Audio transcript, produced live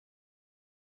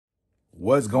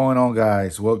What's going on,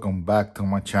 guys? Welcome back to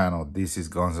my channel. This is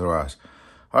Gonzalez.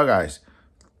 All right, guys,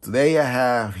 today I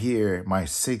have here my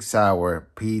 6-hour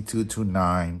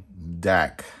P229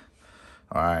 DAK.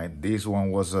 All right, this one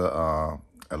was a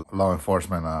law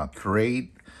enforcement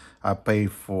trade. I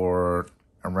paid for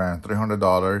around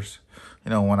 $300,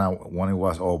 when it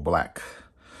was all black.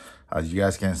 As you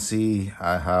guys can see,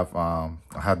 I have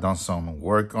done some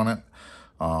work on it.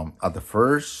 At the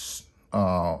first,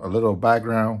 a little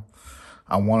background,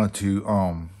 I wanted to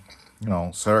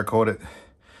Cerakote it,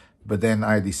 but then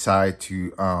I decided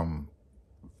to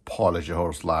polish the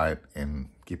whole slide and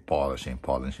keep polishing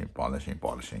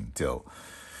until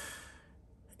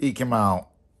it came out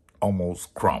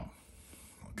almost chrome.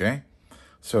 Okay,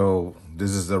 so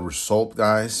this is the result,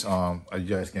 guys. As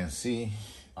you guys can see,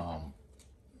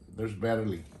 there's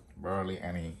barely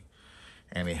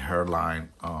any hairline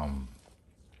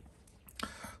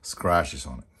scratches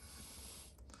on it.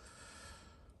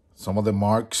 Some of the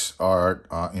marks are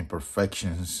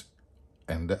imperfections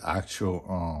in the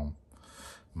actual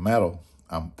metal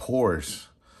and pores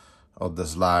of the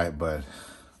slide, but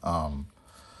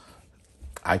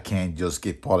I can't just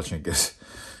keep polishing because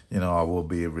I will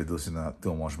be reducing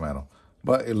too much metal.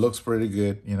 But it looks pretty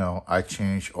good. I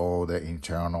changed all the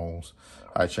internals.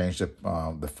 I changed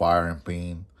the firing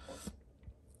pin.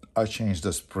 I changed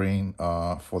the spring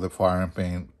for the firing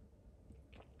pin.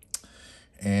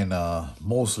 And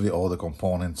mostly all the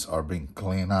components are being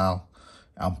cleaned out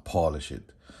and polished.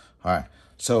 All right.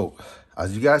 So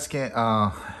as you guys can,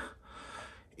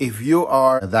 if you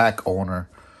are a DAK owner,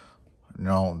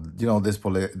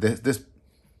 this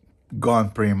gun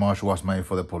pretty much was made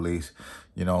for the police,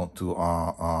 to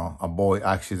avoid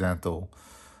accidental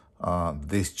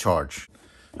discharge.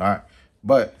 All right,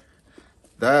 but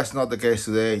that's not the case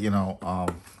today.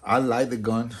 I like the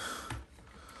gun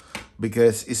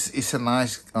because it's a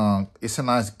nice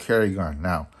carry gun.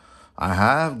 Now, I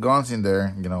have guns in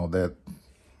there, that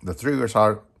the triggers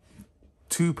are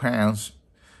 2 pounds,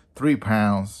 3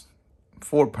 pounds,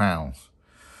 4 pounds,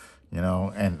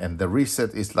 and the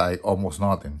reset is like almost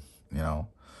nothing,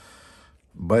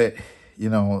 but you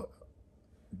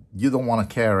don't want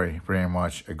to carry pretty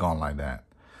much a gun like that.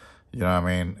 You know what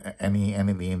I mean?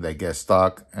 Anything that gets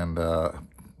stuck and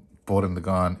putting the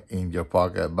gun in your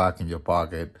pocket, back in your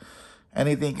pocket,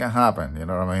 anything can happen, you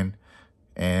know what I mean?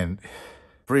 And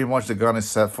pretty much the gun is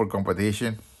set for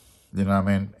competition, you know what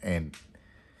I mean? And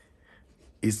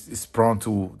it's prone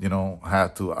to,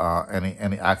 have to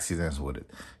any accidents with it,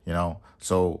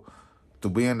 So to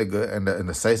be in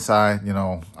the safe side,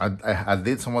 I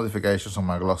did some modifications on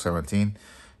my Glock 17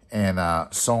 and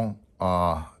some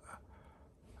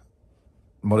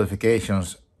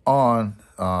modifications on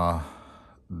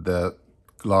the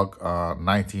Glock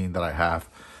 19 that I have,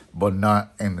 but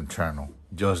not in the internal,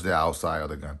 just the outside of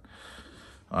the gun.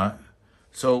 All right.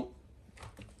 So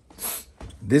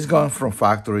this gun from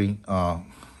factory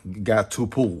got 2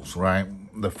 pulls, right?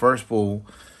 The first pull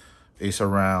is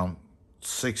around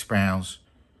 6 pounds,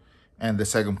 and the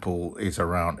second pull is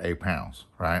around 8 pounds,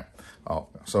 right?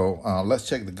 So let's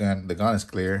check the gun. The gun is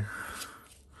clear.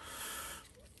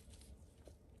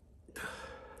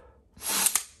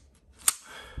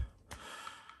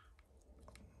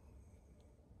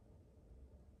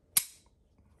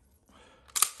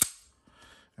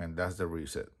 And that's the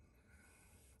reset.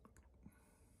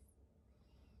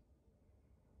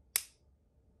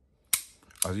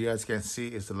 As you guys can see,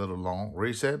 it's a little long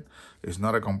reset. It's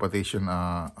not a competition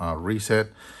reset,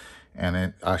 and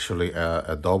it actually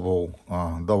a double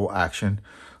action.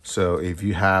 So if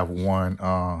you have one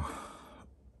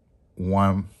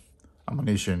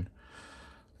ammunition,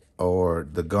 or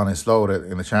the gun is loaded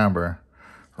in the chamber,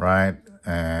 right,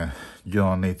 and you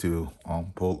don't need to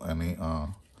pull any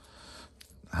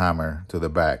hammer to the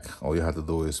back. All you have to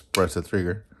do is press the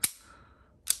trigger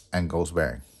and goes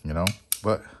bang,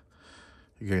 but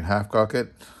you can half cock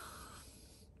it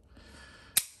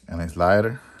and it's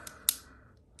lighter.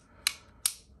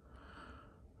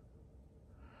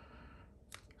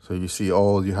 So you see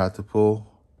all you have to pull,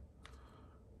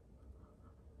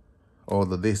 all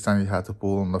the distance you have to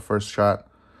pull on the first shot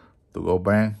to go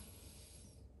bang.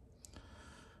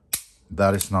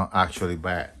 That is not actually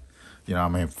bad.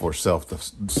 For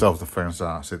self-defense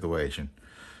situation.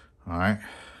 All right.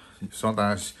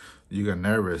 Sometimes you get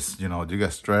nervous, you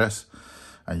get stressed,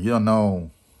 and you don't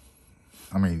know.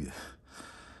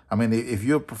 If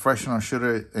you're a professional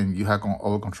shooter and you have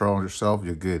all control yourself,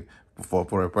 you're good.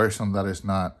 For a person that is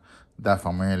not that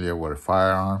familiar with a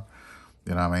firearm,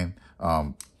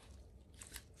 a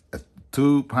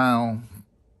 2 pound,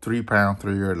 3 pound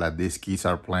trigger like these kids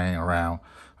are playing around.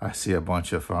 I see a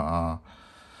bunch of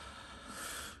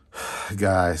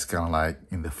guys kind of like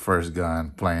in the first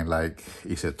gun playing like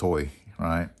it's a toy,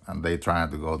 right? And they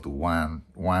trying to go to one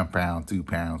pound, 2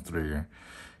 pound trigger,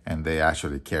 and they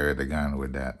actually carry the gun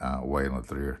with that weight on the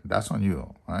trigger. That's on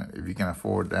you, right? If you can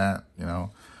afford that, you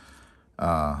know,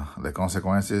 the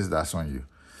consequences, that's on you.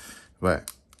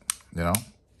 But, you know,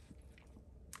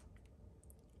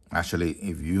 actually,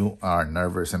 if you are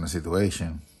nervous in a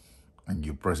situation and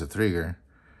you press the trigger,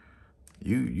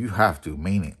 you have to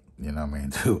mean it, you know what I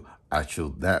mean, to I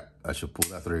should pull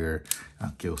that trigger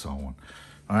and kill someone.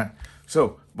 All right.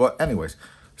 So, but anyways,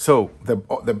 so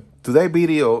the today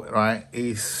video, right,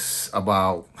 is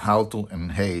about how to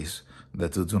enhance the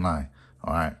 229.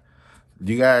 All right.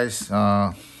 You guys,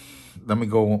 let me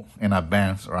go in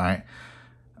advance, right?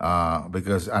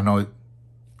 Because I know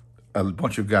a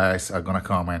bunch of guys are gonna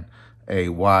comment, hey,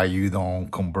 why you don't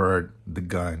convert the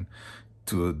gun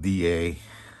to a DA,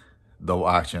 double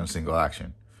action, single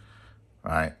action,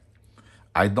 right?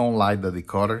 I don't like the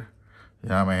decoder, you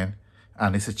know what I mean?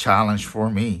 And it's a challenge for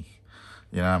me,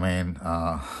 you know what I mean?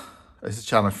 It's a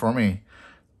challenge for me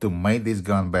to make this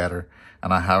gun better,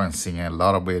 and I haven't seen a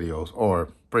lot of videos, or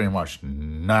pretty much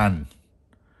none,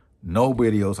 no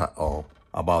videos at all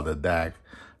about the DAK,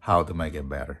 how to make it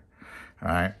better, all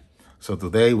right? So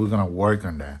today we're gonna work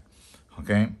on that,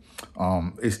 okay?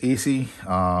 It's easy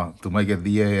to make a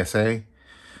DASA,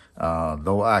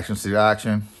 double action, single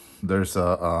action. There's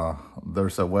a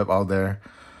web out there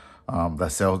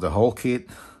that sells the whole kit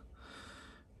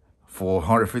for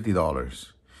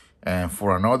 $150, and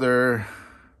for another,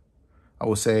 I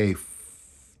would say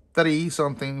 30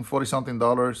 something, 40 something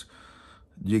dollars,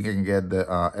 you can get the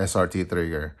SRT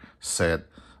trigger set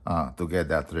to get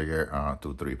that trigger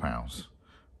to 3 pounds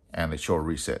and a short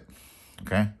reset.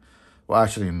 Okay, well,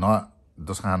 actually, not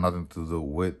doesn't have nothing to do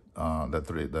with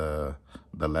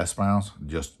the less pounds,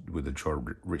 just with the short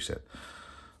reset,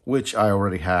 which I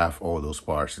already have all those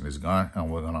parts in this gun,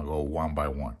 and we're gonna go one by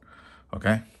one.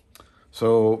 Okay,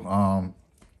 so on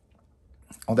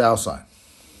the outside,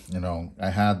 you know, I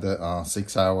had the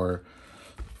 6 hour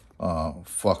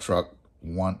Foxtrot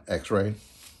 1 X-ray.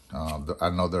 I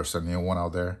know there's a new one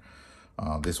out there.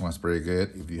 This one's pretty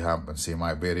good. If you haven't seen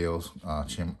my videos,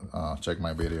 check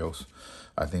my videos.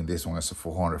 I think this one is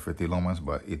 450 lumens,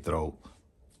 but it throws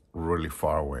really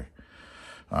far away.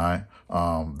 All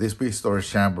right. This piece storage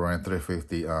chamber in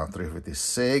 350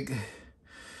 SIG.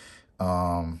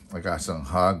 I got some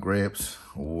hot grips,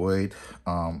 weight,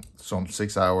 some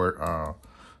 6 hour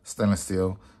stainless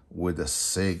steel with the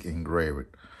SIG engraved.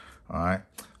 All right.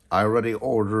 I already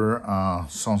ordered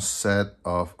some set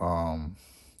of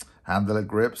handle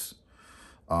grips.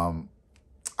 I'm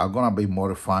gonna be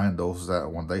modifying those that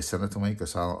when they send it to me,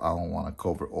 because I don't want to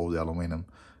cover all the aluminum,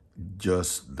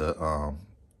 just the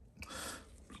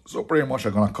so pretty much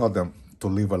I'm gonna cut them to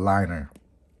leave a liner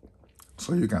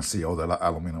so you can see all the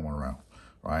aluminum around,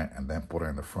 right? And then put it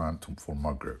in the front for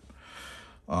more grip.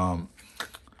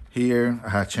 Here I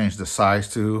had changed the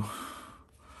size too,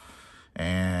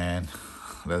 and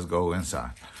let's go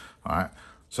inside. All right,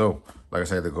 so like I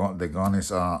said, the gun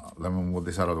is let me move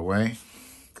this out of the way.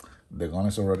 The gun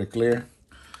is already clear,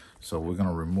 so we're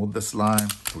gonna remove the slide.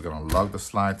 We're gonna lock the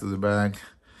slide to the back.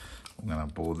 We're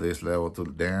gonna pull this level to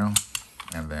down,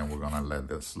 and then we're gonna let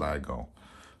the slide go.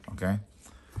 Okay,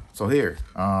 so here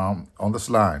on the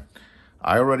slide,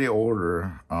 I already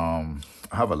ordered I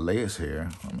have a lace here.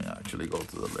 Let me actually go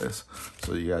to the lace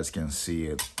so you guys can see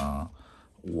it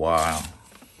while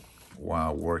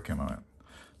working on it.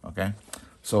 Okay,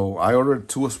 so I ordered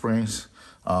 2 springs,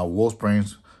 wool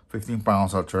springs, 15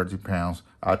 pounds or 30 pounds.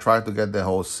 I tried to get the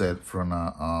whole set from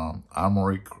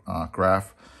Armory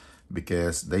Craft,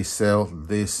 because they sell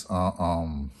this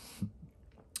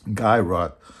guy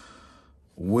rod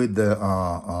with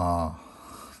the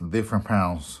different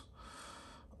pounds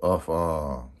of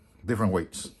different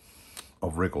weights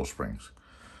of wrinkle springs.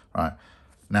 All right,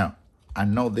 now I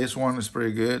know this one is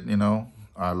pretty good. You know,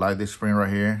 I like this spring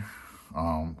right here.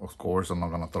 Of course, I'm not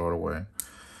gonna throw it away.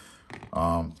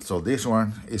 So this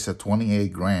one is a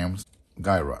 28 grams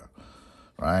guy rod,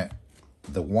 right?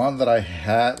 The one that I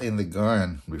had in the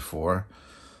gun before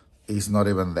is not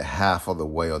even the half of the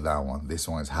weight of that one. This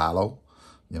one is hollow,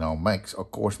 you know, makes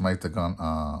the gun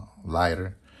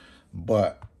lighter,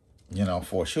 but you know,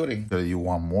 for shooting, you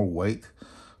want more weight,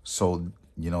 so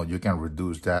you know you can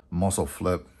reduce that muzzle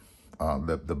flip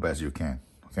the best you can.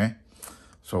 Okay,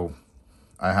 so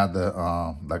I had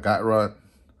the guide rod.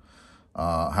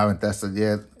 Haven't tested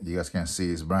yet. You guys can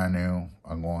see it's brand new.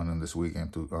 I'm going in this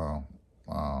weekend to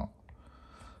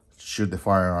shoot the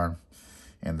firearm,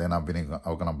 and then I'm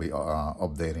gonna be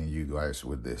updating you guys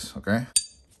with this. Okay,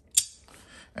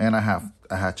 And I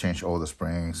had changed all the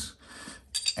springs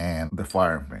and the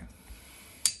firing pin.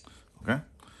 Okay,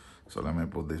 so let me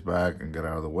put this back and get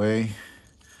out of the way.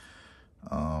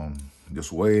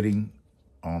 Just waiting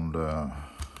on the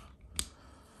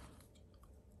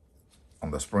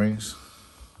springs,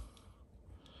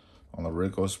 on the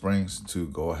Rico springs, to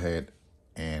go ahead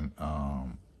and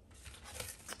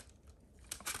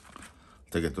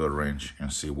take it to a range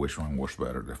and see which one works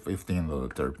better, the 15 or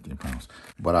the 13 pounds.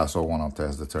 But I also want to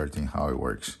test the 13, how it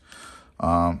works.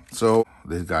 So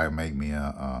this guy made me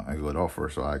a good offer,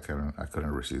 so I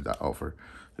couldn't receive that offer.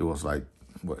 It was like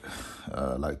what,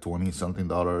 like $20 something,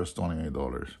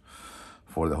 $28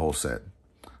 for the whole set.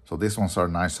 So this ones are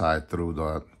nice side through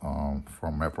the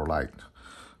from Meprolite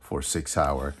for 6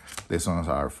 hour. These ones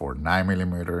are for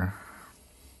 9mm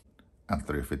and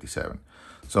 357.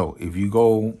 So if you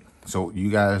go, so if you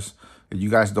guys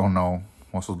don't know,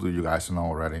 most of you guys know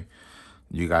already,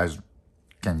 you guys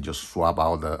can just swap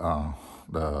out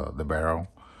the barrel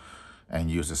and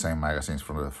use the same magazines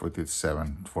from the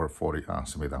 357 for 40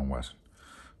 Smith & Wesson.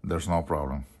 There's no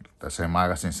problem. The same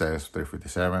magazine says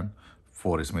 357,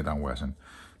 40 Smith & Wesson.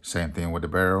 Same thing with the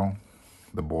barrel.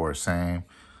 The bore is same.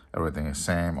 Everything is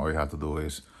same. All you have to do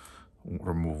is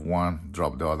remove one,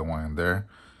 drop the other one in there.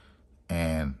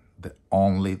 And the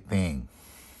only thing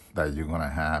that you're gonna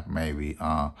have maybe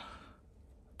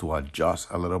to adjust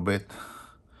a little bit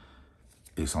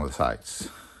is on the sides,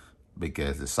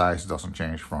 because the size doesn't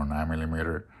change from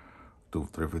 9mm to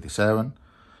 357,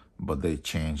 but they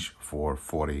change for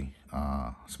 40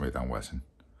 Smith & Wesson.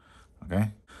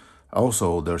 Okay.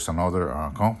 Also, there's another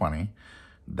company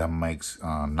that makes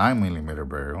 9mm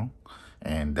barrel,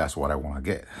 and that's what I want to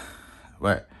get.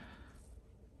 But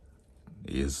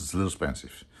it's a little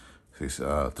expensive. It's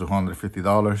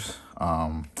 $250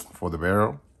 for the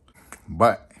barrel.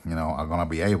 But, you know, I'm going to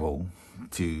be able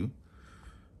to,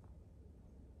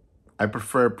 I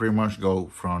prefer pretty much go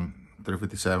from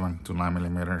 357 to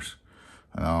 9mm,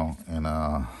 you know,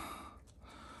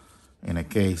 in a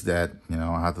case that, you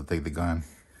know, I have to take the gun.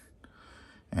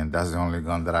 And that's the only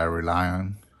gun that I rely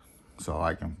on. So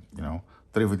I can, you know,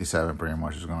 357 pretty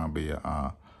much is gonna be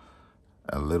a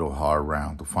little hard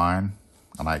round to find.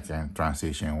 And I can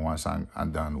transition once I'm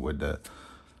done with the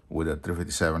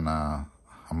 357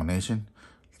 ammunition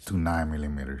to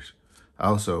 9mm.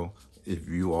 Also, if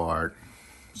you are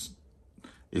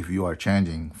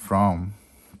changing from,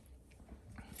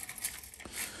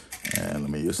 and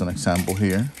let me use an example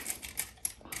here.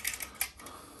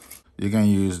 You can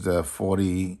use the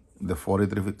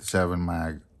 357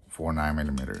 mag for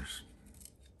 9mm.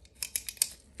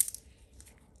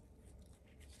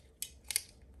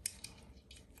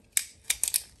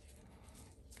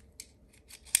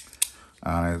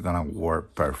 And it's gonna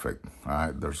work perfect. All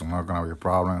right, there's not gonna be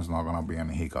problems, not gonna be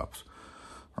any hiccups.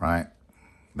 Right?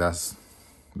 That's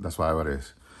why it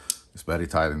is. It's very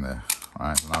tight in there. All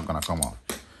right, it's not gonna come off.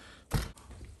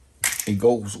 It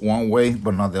goes one way,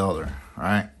 but not the other. All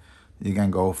right. You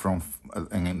can go from,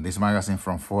 in this magazine,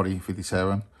 from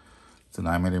 40-57 to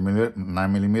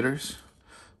 9mm,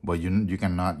 but you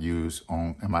cannot use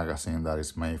on a magazine that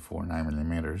is made for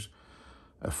 9mm,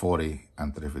 a 40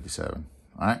 and 357.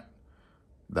 All right,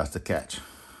 that's the catch.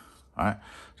 All right,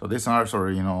 so these are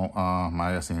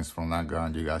magazines from that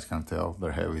gun. You guys can tell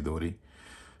they're heavy duty.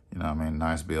 You know what I mean?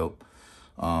 Nice build.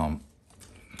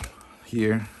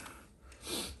 Here,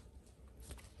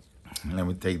 let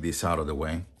me take this out of the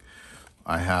way.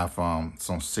 I have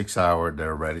some 6 hour, they're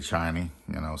already shiny,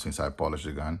 you know, since I polished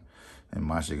the gun and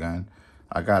matched the gun.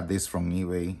 I got this from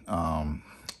eBay,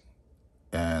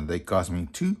 and they cost me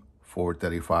two for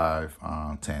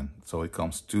 $35.10. So it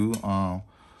comes two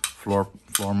floor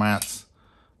mats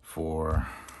for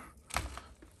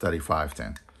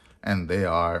 $35.10, and they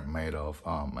are made of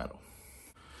metal.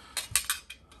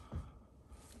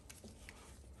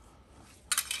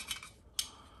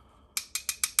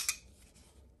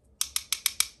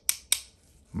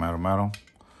 Metal.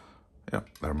 Yep,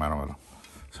 they're metal.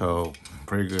 So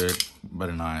pretty good,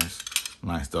 very nice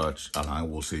touch. And I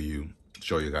will show you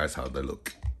guys how they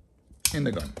look in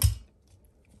the gun.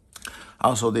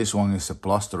 Also, this one is a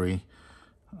 +3.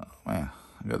 Man,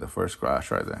 I got the first scratch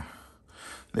right there.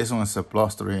 This one is a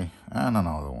 +3, and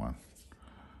another one,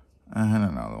 and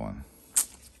another one.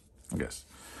 I guess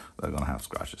they're gonna have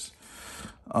scratches.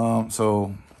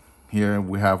 So here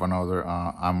we have another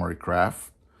Armory Craft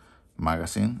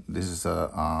magazine. This is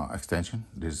a extension.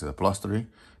 This is a +3.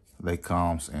 They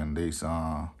comes in this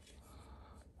kind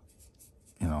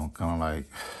of like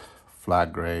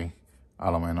flat gray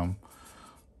aluminum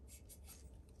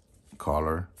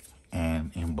color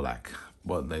and in black,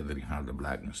 but they didn't have the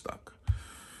black in stock.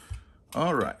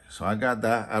 All right, so I got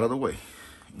that out of the way.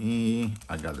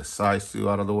 I got the size 2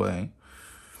 out of the way.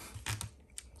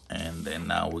 And then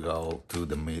now we go to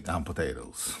the meat and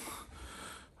potatoes.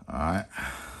 All right,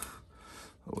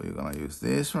 so we're gonna use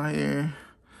this right here.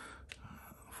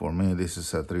 For me, this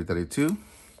is a 332.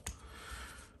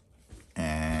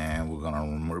 And we're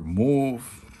gonna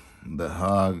remove the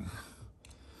hog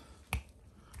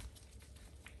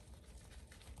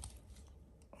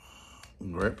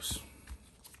grips.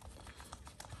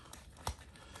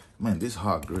 Man, these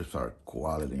hog grips are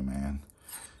quality, man.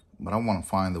 But I want to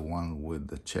find the one with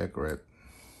the check red,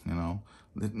 you know.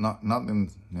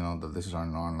 Nothing, you know, that these are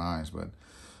not nice, but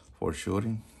for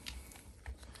shooting,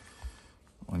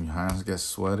 when your hands get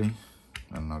sweaty,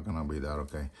 they're not gonna be that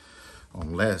okay.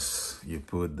 Unless you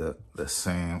put the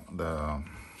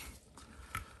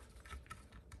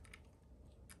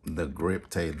grip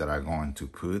tape that I'm going to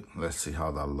put. Let's see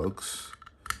how that looks.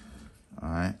 All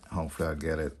right, hopefully I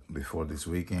get it before this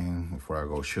weekend, before I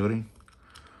go shooting,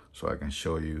 so I can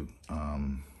show you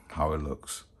how it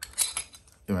looks.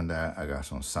 Even that, I got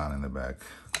some sand in the back.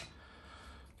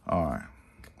 All right,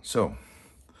 so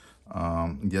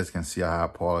you guys can see I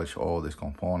have polished all these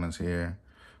components here,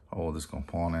 all these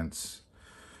components.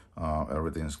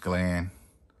 Everything's clean.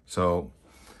 So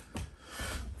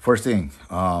first thing,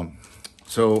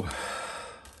 so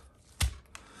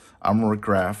Armory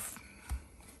Craft,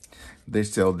 they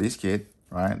sell this kit,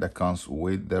 right? That comes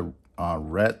with the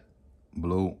red,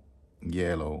 blue,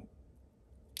 yellow,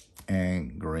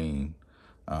 and green.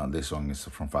 This one is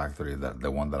from factory, the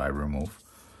one that I removed.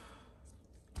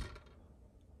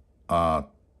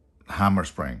 Hammer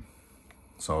spring.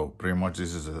 So pretty much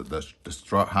this is the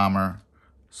strut hammer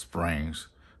springs,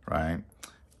 right?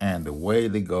 And the way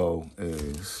they go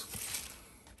is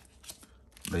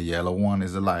the yellow one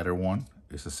is the lighter one.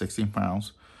 It's a 16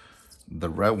 pounds. The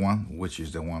red one, which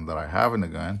is the one that I have in the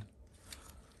gun,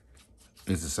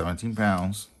 is the 17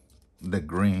 pounds. The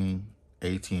green,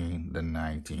 18, the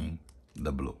 19,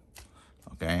 the blue,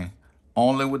 okay?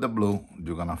 Only with the blue,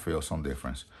 you're gonna feel some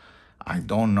difference. I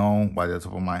don't know by the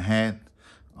top of my head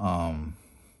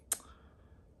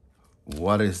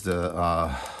what is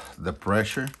the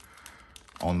pressure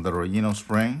on the original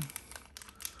spring,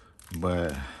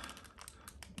 but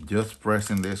just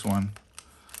pressing this one,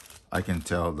 I can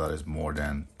tell that it's more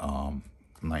than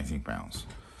 19 pounds,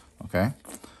 okay?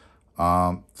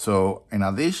 So in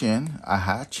addition, I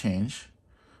had changed,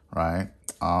 right,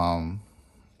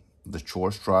 the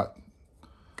short strut,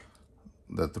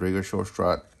 the trigger short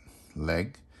strut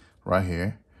leg right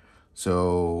here.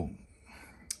 So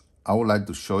I would like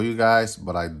to show you guys,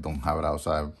 but I don't have it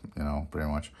outside, you know, pretty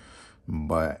much.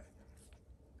 But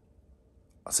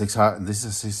this is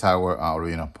a 6 hour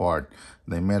original part.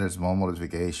 They made a small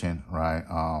modification, right?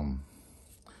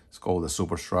 It's called the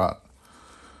super strut,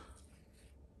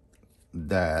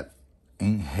 that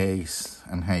enhance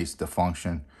the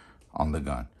function on the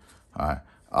gun. All right.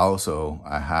 Also,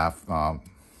 I have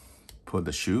put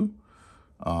the shoe.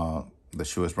 The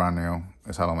shoe is brand new.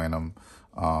 It's aluminum.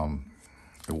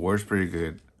 It works pretty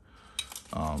good.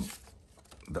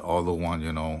 The other one,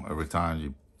 you know, every time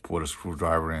you put a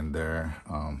screwdriver in there,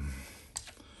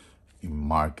 you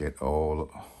mark it all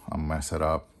and mess it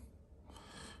up.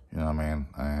 You know what I mean?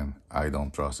 And I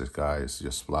don't trust this guy. It's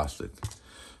just plastic.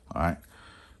 All right.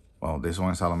 Well, this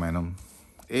one is aluminum.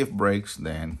 If breaks,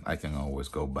 then I can always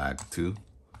go back to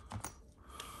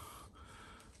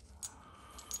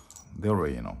the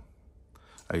original.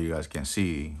 As you guys can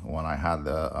see, when I had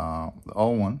the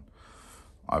old one,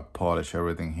 I polished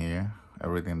everything here,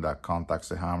 everything that contacts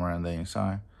the hammer and the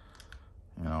inside,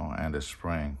 you know, and the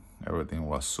spring. Everything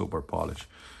was super polished.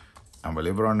 And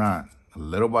believe it or not,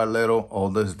 little by little, all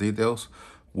these details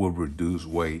will reduce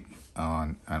weight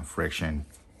and friction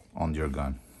on your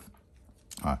gun.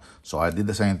 So I did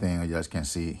the same thing. You guys can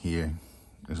see here,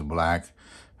 it's black,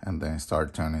 and then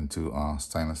start turning to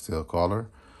stainless steel color.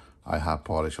 I have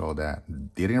polished all that.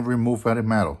 Didn't remove any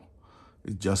metal.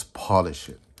 It just polished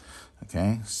it.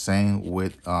 Okay. Same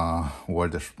with where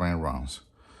the spring runs.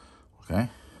 Okay.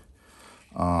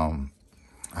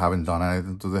 Haven't done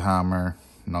anything to the hammer.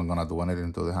 Not gonna do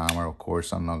anything to the hammer. Of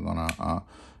course, I'm not gonna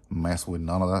mess with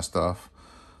none of that stuff,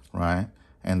 right?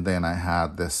 And then I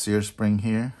have the sear spring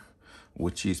here,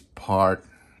 which is part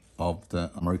of the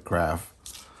Armory Craft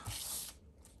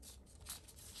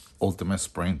Ultimate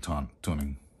Spring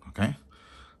Tuning. Okay,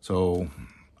 so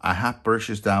I have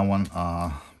purchased that one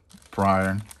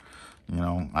prior. You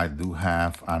know, I do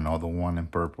have another one in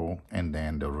purple, and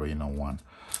then the original one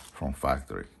from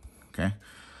factory. Okay.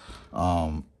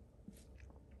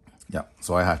 Yeah,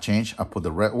 so I have changed. I put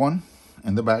the red one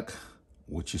in the back,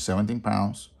 which is 17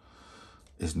 pounds.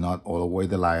 It's not all the way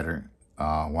the lighter.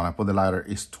 When I put the lighter,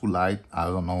 it's too light. I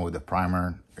don't know if the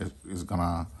primer is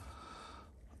gonna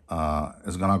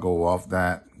go off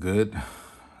that good.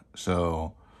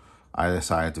 So I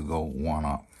decided to go one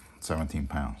up, 17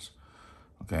 pounds.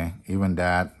 Okay, even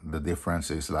that, the difference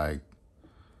is like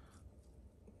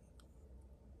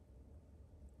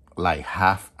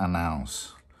half an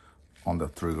ounce on the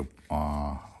trigger,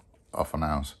 of an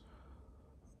ounce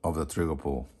of the trigger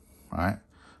pull, right?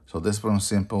 So this is pretty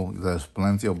simple. There's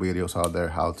plenty of videos out there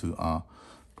how to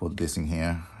put this in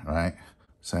here, right?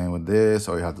 Same with this.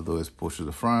 All you have to do is push to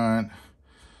the front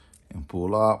and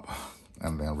pull up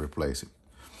and then replace it.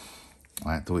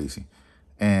 All right, too easy.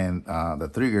 And the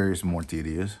trigger is more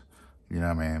tedious, you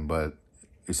know what I mean? But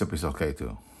it's a piece of cake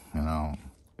too, you know?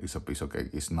 It's a piece of cake.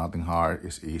 It's nothing hard,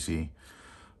 it's easy.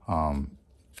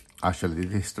 Actually,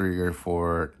 this trigger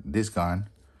for this gun,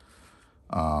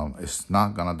 it's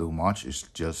not gonna do much. It's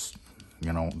just,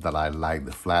 you know, that I like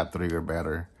the flat trigger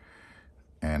better.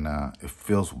 And it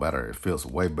feels better. It feels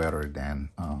way better than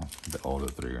the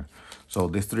older trigger. So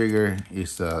this trigger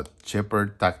is a cheaper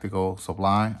tactical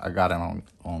supply. I got it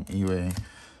on eBay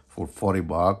for 40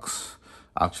 bucks.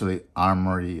 Actually,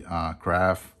 Armory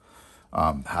Craft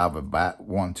have a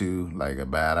like a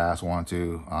badass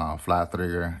 1-2 flat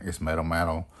trigger. It's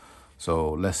metal.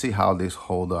 So let's see how this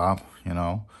hold up, you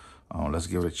know. Let's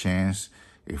give it a chance.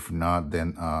 If not,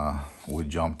 then we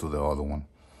jump to the other one,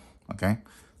 okay?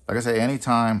 Like I say,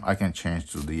 anytime I can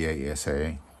change to the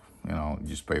ASA, you know,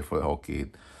 just pay for the whole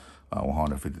kit,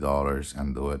 $150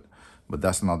 and do it. But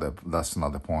that's not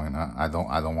the point. I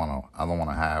don't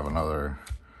wanna have another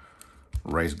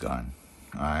race gun.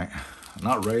 All right,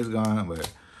 not race gun,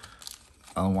 but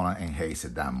I don't wanna enhance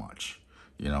it that much.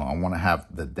 You know, I wanna have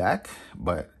the DAK,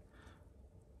 but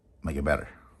make it better.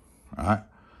 All right.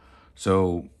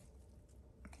 So,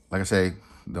 like I say,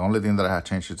 the only thing that I had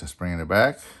changed is the spring in the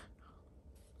back.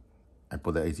 I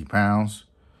put the 80 pounds.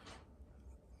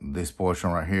 This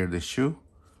portion right here, this shoe.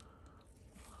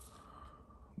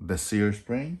 The sear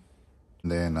spring.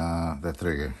 Then the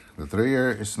trigger. The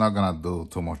trigger is not gonna do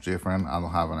too much different. I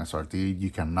don't have an SRT. You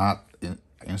cannot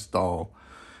install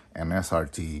an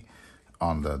SRT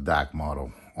on the DAK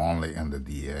model, only in the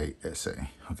DASA,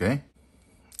 okay?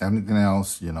 Anything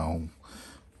else, you know,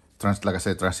 like I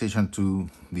said, transition to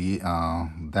the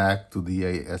DAK to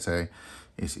DASA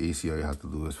is easy. All you have to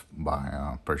do is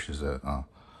buy, purchase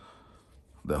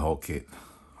the whole kit,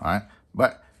 all right?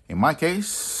 But in my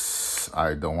case,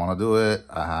 I don't want to do it.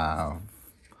 I have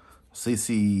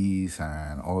CCs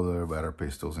and other better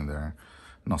pistols in there.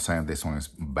 I'm not saying this one is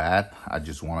bad. I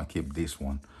just want to keep this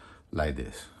one like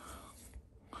this,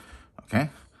 okay?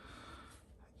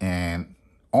 And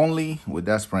only with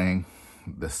that spring,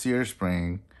 the sear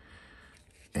spring,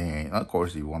 and of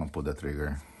course you want to put the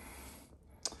trigger.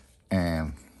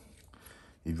 And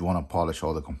if you want to polish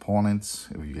all the components,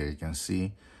 if you can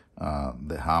see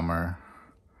the hammer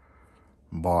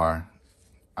bar,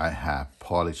 I have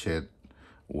polished it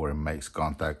where it makes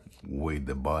contact with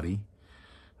the body,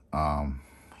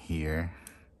 here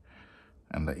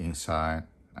and the inside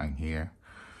and here.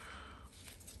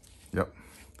 Yep.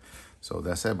 So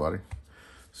that's it, buddy.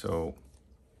 So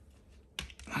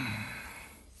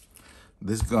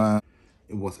this gun,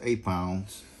 it was 8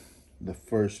 pounds. The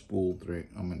first pull,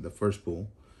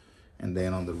 and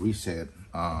then on the reset,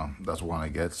 that's when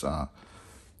it gets to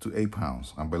 8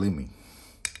 pounds. And believe me,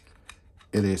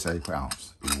 it is 8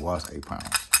 pounds. It was 8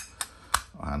 pounds.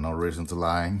 I have no reason to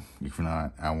lie. If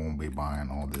not, I won't be buying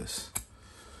all this.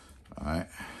 All right.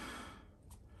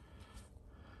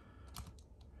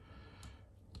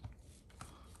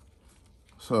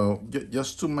 So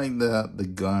just to make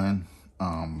the gun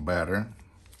better,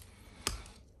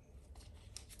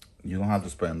 you don't have to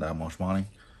spend that much money.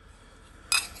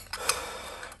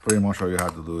 Pretty much all you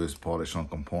have to do is polish some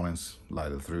components like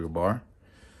the trigger bar.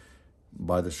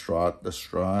 Buy the strut. The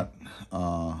strut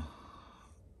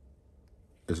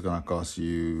is gonna cost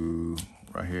you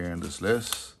right here in this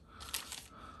list.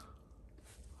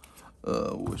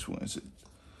 Which one is it?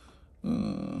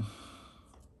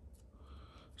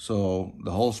 So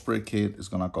the whole spray kit is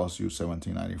gonna cost you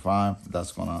 $17.95.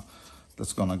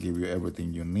 That's gonna give you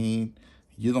everything you need.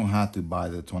 You don't have to buy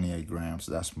the 28 grams.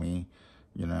 That's me.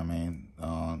 You know what I mean?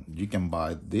 You can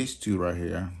buy these two right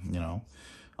here. You know,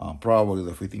 probably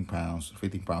the 15 pounds.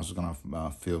 15 pounds is gonna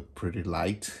feel pretty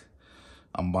light.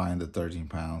 I'm buying the 13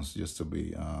 pounds just to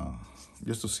be,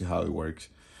 just to see how it works.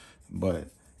 But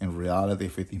in reality,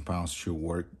 15 pounds should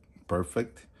work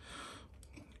perfect.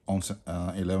 On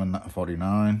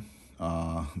 $11.49,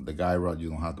 the guy rod, you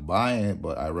don't have to buy it,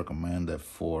 but I recommend it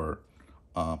for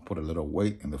put a little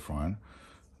weight in the front.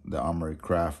 the Armory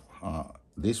Craft.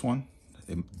 This one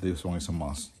is a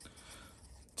must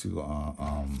to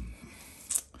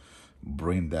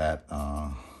bring that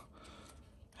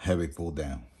heavy pull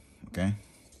down. Okay.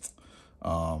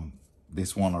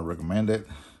 This one I recommend it,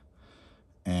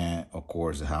 and of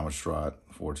course the hammer strut,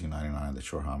 $14.99, the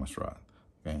short hammer strut.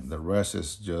 Okay, the rest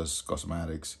is just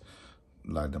cosmetics,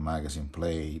 like the magazine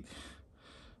plate,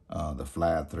 the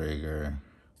flat trigger,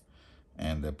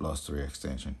 and the +3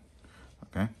 extension.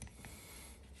 Okay,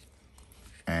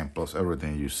 and plus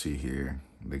everything you see here,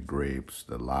 the grips,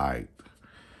 the light,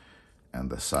 and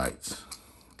the sights.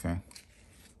 Okay,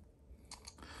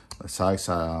 the sights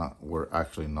were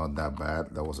actually not that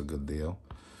bad. That was a good deal.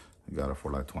 I got it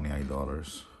for like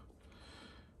 $28.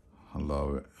 I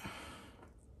love it.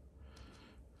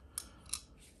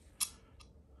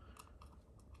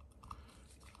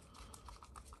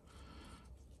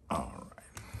 All right.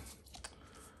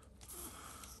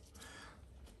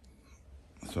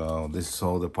 So this is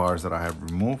all the parts that I have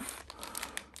removed.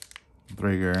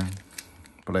 Trigger,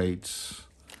 plates,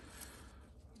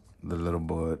 the little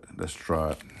butt, the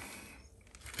strut,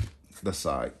 the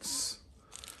sights,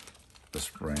 the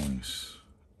springs,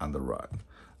 and the rod.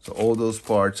 So all those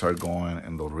parts are going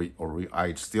in the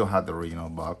I still had the original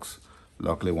box.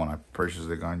 Luckily, when I purchased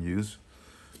the gun used,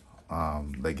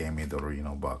 they gave me the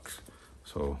original box.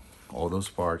 So all those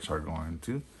parts are going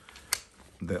to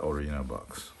the original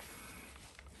box.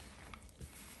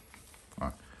 All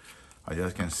right. As you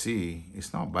guys can see,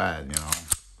 it's not bad, you know.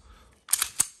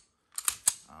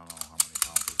 I don't know how many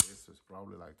pounds it is. It's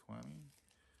probably like 20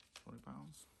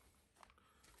 pounds.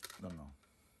 Don't know,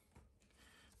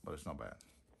 but it's not bad.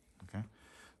 Okay,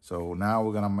 so now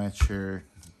we're gonna measure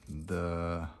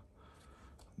the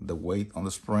weight on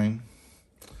the spring.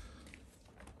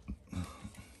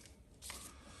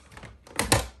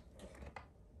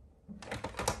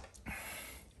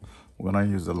 We're gonna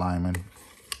use the Lyman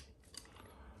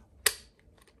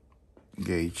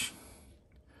gauge,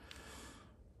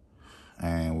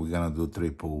 and we're gonna do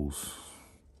 3 pulls.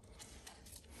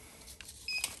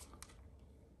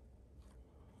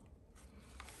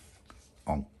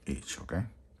 On each, okay?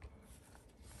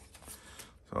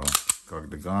 So cock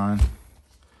the gun.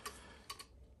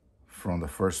 From the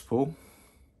first pull,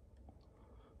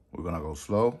 we're gonna go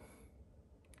slow.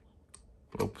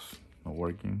 Oops, not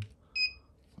working.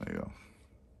 There you go.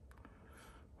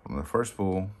 From the first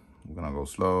pull, we're gonna go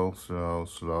slow, slow,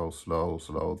 slow, slow,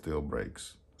 slow till it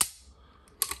breaks.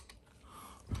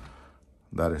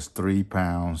 That is 3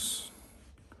 pounds,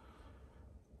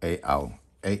 8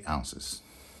 ounces.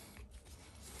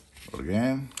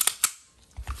 Again.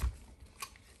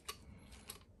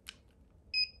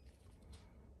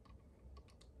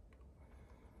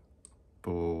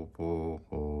 Pull, pull,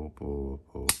 pull, pull,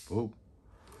 pull, pull.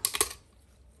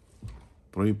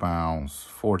 3 pounds,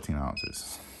 14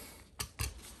 ounces.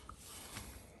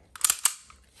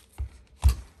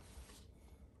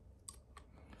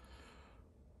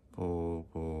 Pull,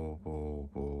 pull, pull,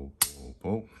 pull, pull,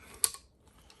 pull.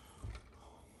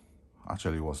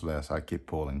 Actually, it was less. I keep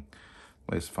pulling,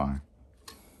 but it's fine.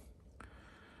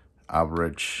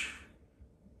 Average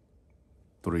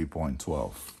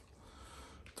 3.12.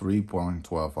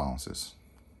 3.12 ounces.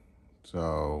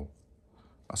 So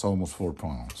that's almost 4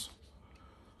 pounds.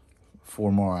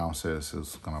 4 more ounces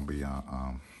is gonna be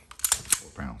 4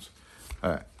 pounds.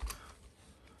 All right.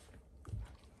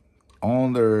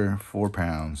 Under 4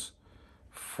 pounds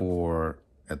for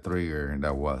a trigger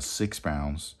that was 6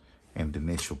 pounds in the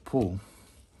initial pull,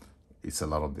 it's a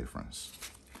lot of difference.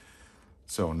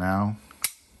 So now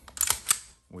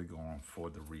we're going for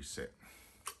the reset.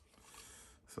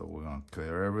 So we're gonna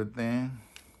clear everything,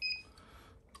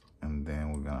 and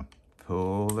then we're gonna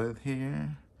pull it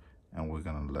here, and we're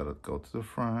gonna let it go to the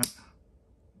front,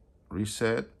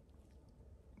 reset,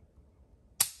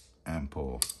 and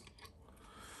pull.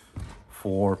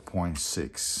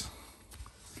 4.6.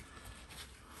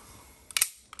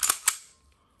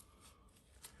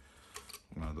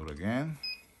 I'm gonna do it again.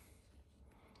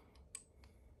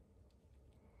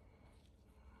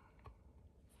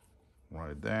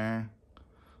 Right there.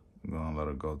 I'm gonna let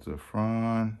it go to the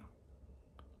front.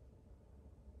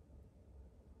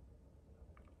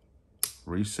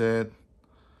 Reset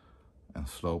and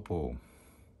slow pull.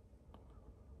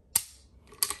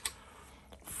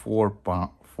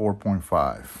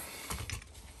 4.5.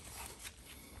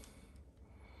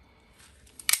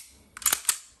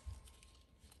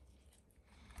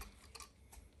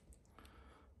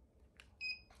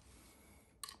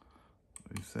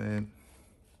 Reset.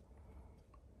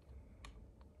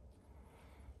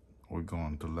 We're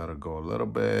going to let it go a little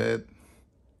bit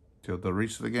till the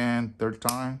reset again, 3rd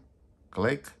time.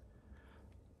 click,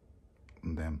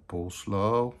 and then pull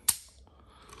slow.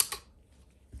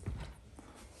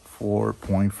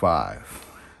 4.5.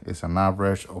 It's an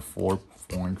average of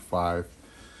 4.5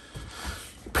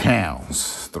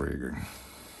 pounds trigger.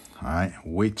 All right,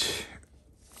 which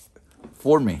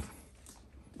for me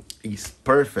is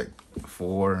perfect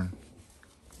for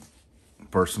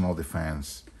personal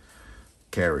defense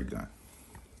carry gun.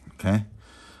 Okay,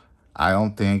 I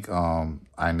don't think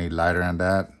I need lighter than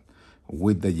that.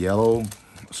 With the yellow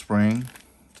spring,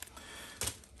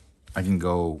 I can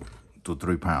go to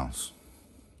 3 pounds.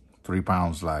 3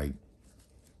 pounds, like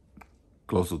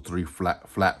close to 3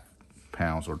 flat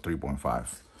pounds, or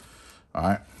 3.5. All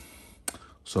right.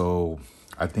 So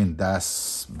I think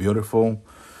that's beautiful.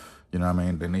 You know what I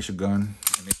mean? The initial gun,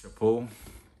 initial pull,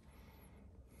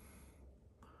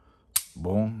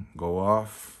 boom, go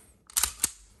off,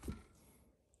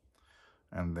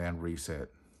 and then reset.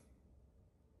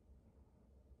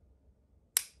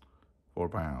 4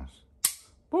 pounds.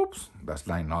 Oops, that's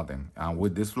like nothing. And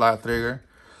with this flat trigger,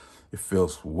 it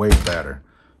feels way better.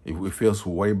 It feels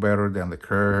way better than the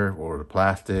curve or the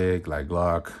plastic, like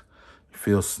GLOCK. It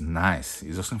feels nice.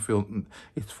 It doesn't feel,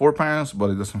 it's 4 pounds, but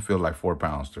it doesn't feel like 4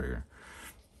 pounds trigger.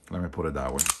 Let me put it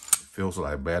that way. It feels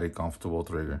like very comfortable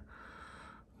trigger.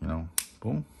 You know,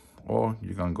 boom. Or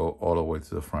you can go all the way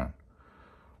to the front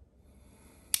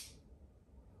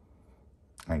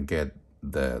and get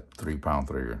the 3 pound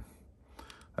trigger.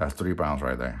 That's 3 pounds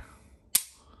right there.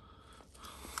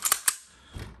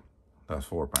 That's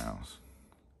 4 pounds.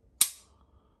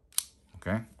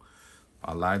 Okay,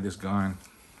 I like this gun.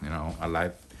 You know, I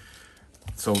like.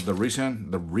 So the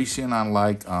reason I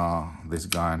like this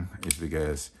gun is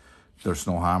because there's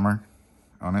no hammer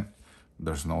on it.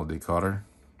 There's no decoder.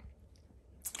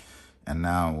 And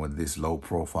now with these low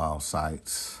profile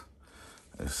sights,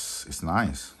 it's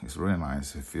nice. It's really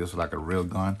nice. It feels like a real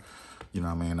gun. You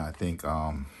know what I mean? I think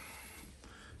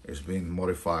it's been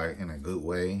modified in a good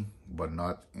way, but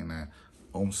not in a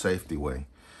home safety way.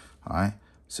 All right.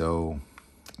 So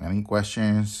any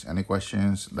questions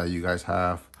that you guys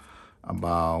have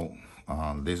about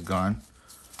this gun,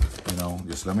 you know,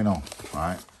 just let me know. All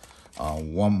right.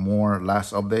 One more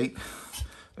last update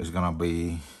is gonna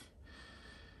be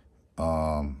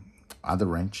at the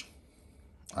range,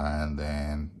 and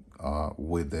then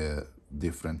with the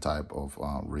different type of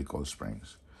recoil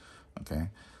springs. Okay,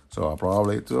 so I'll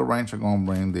probably to the range, I'm gonna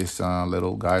bring these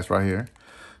little guys right here,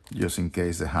 just in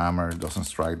case the hammer doesn't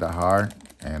strike that hard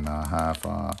and have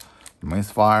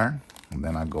misfire. And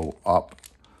then I go up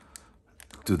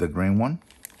to the green one,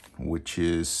 which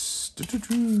is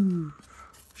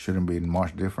shouldn't be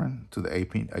much different to the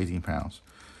 18 pounds.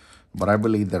 But I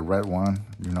believe the red one,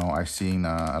 you know, I've seen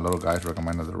a lot of guys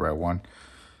recommended the red one,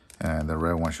 and the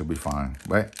red one should be fine.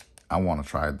 But I want to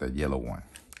try the yellow one,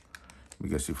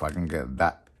 because if I can get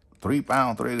that 3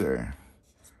 pound trigger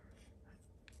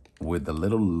with a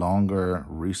little longer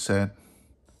reset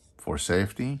for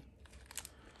safety,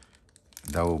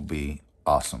 that would be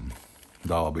awesome.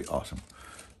 That would be awesome.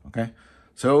 Okay,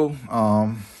 so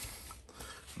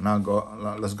now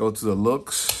let's go to the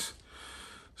looks.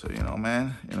 So, you know,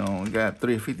 man, you know, we got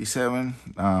 357.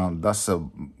 That's a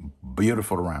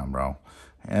beautiful round, bro.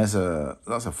 That's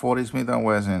a 40 Smith &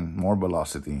 Wesson, more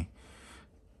velocity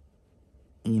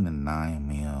in a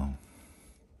 9mm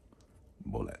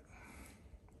bullet.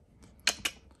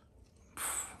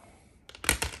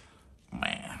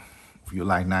 Man, if you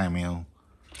like 9mm,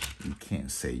 you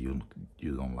can't say you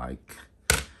don't like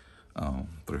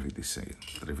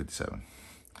 357.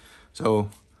 So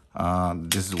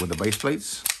this is with the base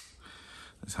plates.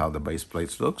 This is how the base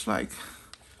plates looks like.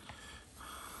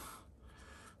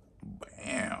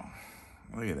 Bam!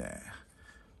 Look at that.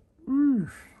 Woo.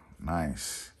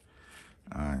 Nice,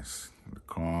 nice. The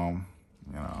chrome,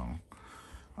 you know.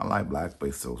 I like black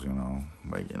pistols, you know,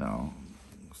 but you know,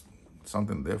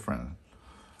 something different.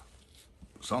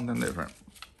 Something different.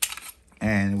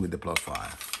 And with the +5.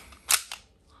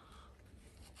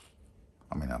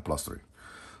 I mean, +3.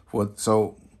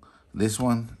 So this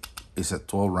one is a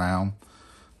 12 round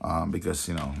because,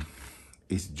 you know,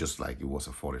 it's just like it was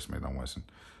a 40 Smith & Wesson,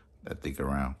 that thicker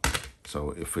round.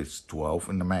 So if it's 12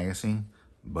 in the magazine,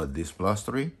 but this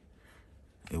 +3,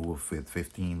 it will fit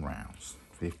 15 rounds.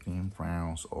 15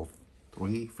 rounds of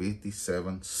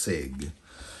 357 SIG.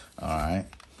 All right.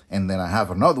 And then I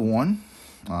have another one.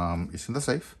 It's in the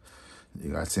safe.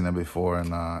 You guys seen it before in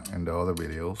the other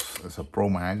videos. It's a Pro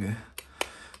Mag.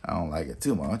 I don't like it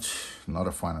too much. Not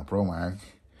a fan of Pro Mag.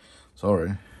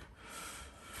 Sorry.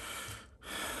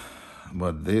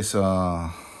 But these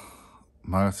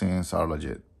magazines are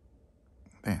legit.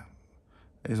 Damn.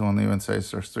 This one even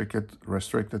says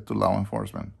restricted to law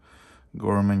enforcement,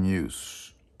 government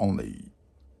use only.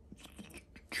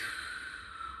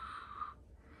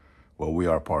 Well, we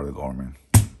are part of the government.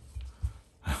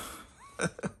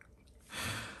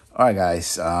 All right,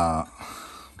 guys.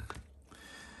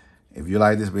 If you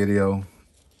like this video,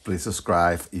 please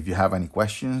subscribe. If you have any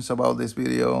questions about this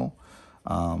video,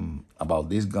 about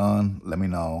this gun, let me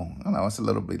know. I know it's a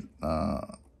little bit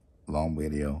long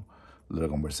video, little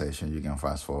conversation. You can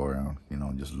fast forward and, you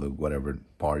know, just look whatever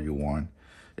part you want.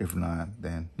 If not,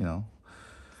 then, you know,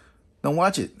 don't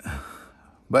watch it.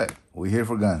 But we're here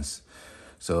for guns.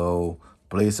 So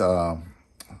please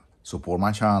support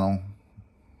my channel.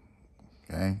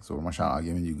 Okay, support my channel. I'm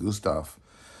giving you good stuff.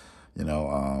 You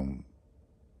know,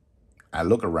 I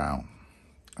look around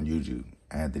on YouTube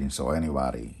and didn't saw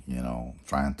anybody, you know,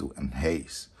 trying to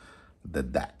enhance the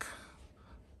DAK.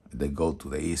 They go to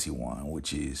the easy one,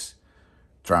 which is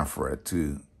transfer it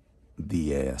to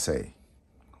DASA.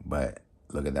 But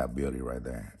look at that beauty right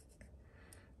there.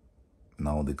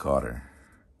 No decoder,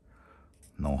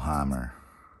 no hammer.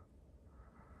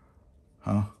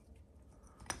 Huh?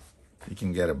 You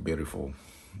can get a beautiful,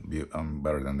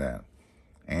 better than that.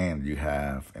 And you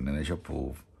have an initial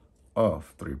pull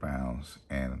of 3 pounds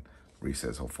and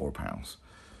recess of 4 pounds.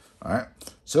 All right.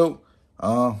 So,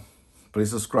 please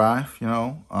subscribe, you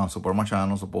know, support my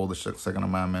channel, support the Second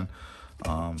Amendment.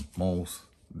 More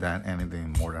than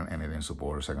anything,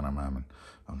 support the Second Amendment.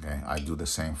 Okay. I do the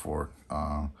same for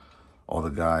all the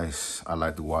guys. I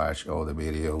like to watch all the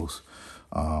videos,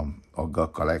 or gun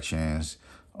collections,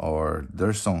 or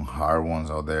there's some hard ones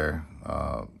out there,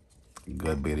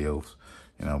 good videos,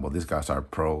 you know, but these guys are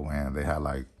pro and they have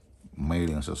like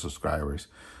millions of subscribers.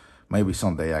 Maybe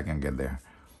someday I can get there.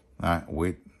 All right,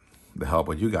 with the help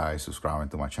of you guys subscribing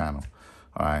to my channel.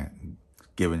 All right,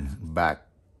 giving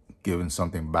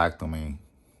something back to me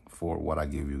for what I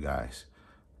give you guys.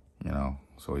 You know,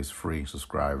 so it's free.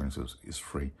 Subscribing is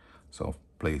free. So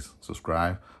please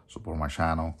subscribe, support my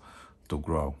channel to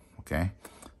grow. Okay,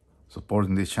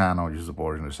 supporting this channel, you're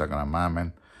supporting the Second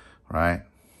Amendment, right?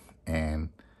 And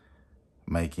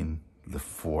making the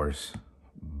force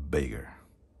bigger.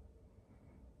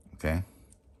 Okay.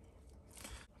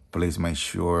 Please make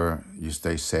sure you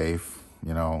stay safe,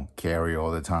 you know, carry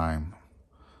all the time.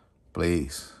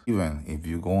 Please. Even if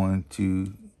you're going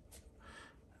to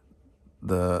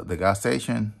the gas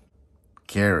station,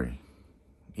 carry.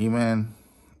 Even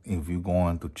if you're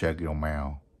going to check your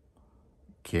mail,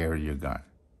 carry your gun.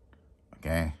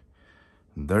 Okay?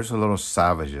 There's a lot of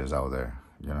savages out there.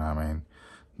 You know what I mean?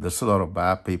 There's a lot of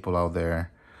bad people out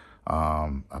there.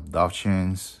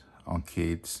 Adoptions on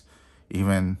kids,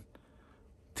 even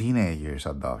teenagers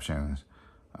adoptions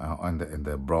in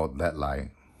the broad daylight.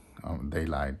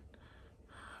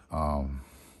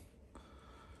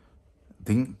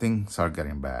 Things are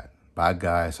getting bad. Bad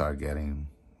guys are getting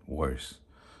worse.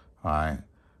 All right,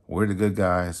 we're the good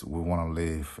guys. We want to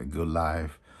live a good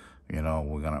life. You know,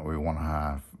 we want to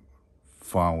have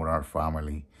fun with our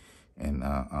family and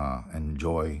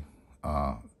enjoy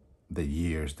the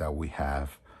years that we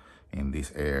have in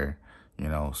this air. You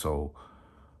know, so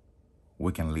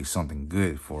we can leave something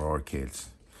good for our kids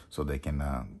so they can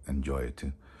enjoy it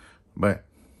too. But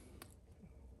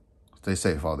stay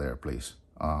safe out there, please.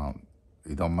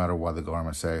 It don't matter what the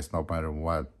government says, no matter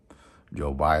what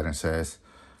Joe Biden says.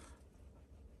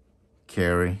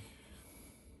 Carry.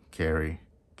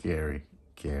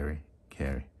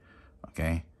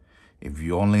 Okay? If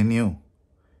you only knew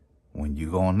when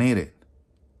you're gonna need it,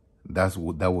 that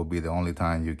would be the only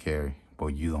time you carry, but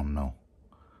you don't know.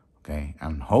 Okay?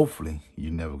 And hopefully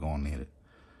you never gonna need it.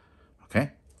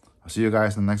 Okay? I'll see you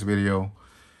guys in the next video.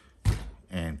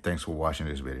 And thanks for watching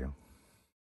this video.